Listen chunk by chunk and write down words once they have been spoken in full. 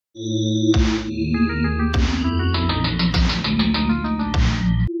I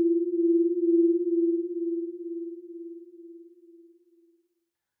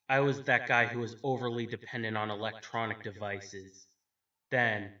was that guy who was overly dependent on electronic devices.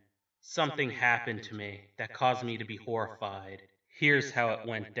 Then, something happened to me that caused me to be horrified. Here's how it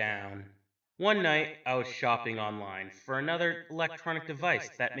went down. One night, I was shopping online for another electronic device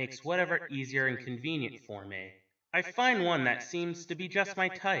that makes whatever easier and convenient for me. I find one that seems to be just my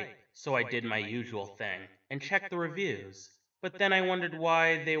type, so I did my usual thing and checked the reviews. But then I wondered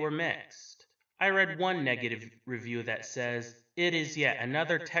why they were mixed. I read one negative review that says, "It is yet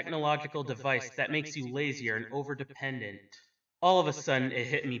another technological device that makes you lazier and overdependent." All of a sudden, it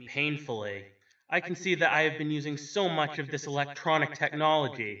hit me painfully. I can see that I have been using so much of this electronic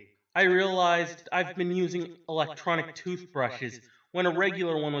technology. I realized I've been using electronic toothbrushes when a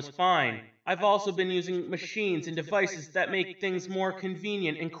regular one was fine. I've also been using machines and devices that make things more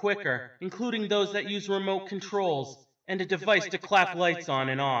convenient and quicker, including those that use remote controls and a device to clap lights on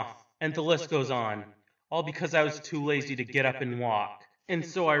and off. And the list goes on. All because I was too lazy to get up and walk. And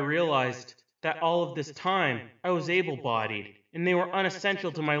so I realized that all of this time I was able-bodied, and they were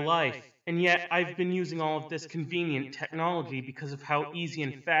unessential to my life. And yet I've been using all of this convenient technology because of how easy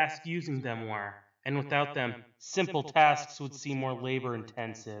and fast using them were. And without them, simple tasks would seem more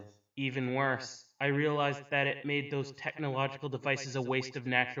labor-intensive. Even worse, I realized that it made those technological devices a waste of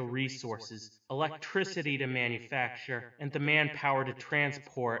natural resources, electricity to manufacture, and the manpower to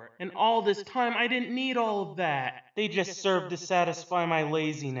transport. And all this time, I didn't need all of that. They just served to satisfy my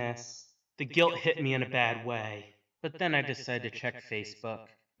laziness. The guilt hit me in a bad way. But then I decided to check Facebook.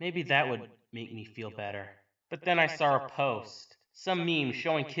 Maybe that would make me feel better. But then I saw a post, some meme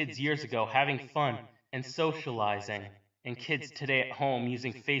showing kids years ago having fun and socializing, and kids today at home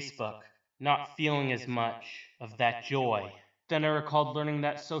using Facebook, not feeling as much of that joy. Then I recalled learning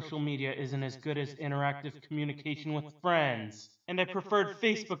that social media isn't as good as interactive communication with friends, and I preferred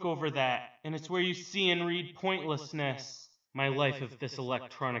Facebook over that, and it's where you see and read pointlessness. My life of this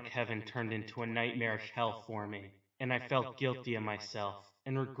electronic heaven turned into a nightmarish hell for me, and I felt guilty of myself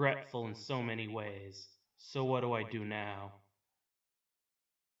and regretful in so many ways. So what do I do now?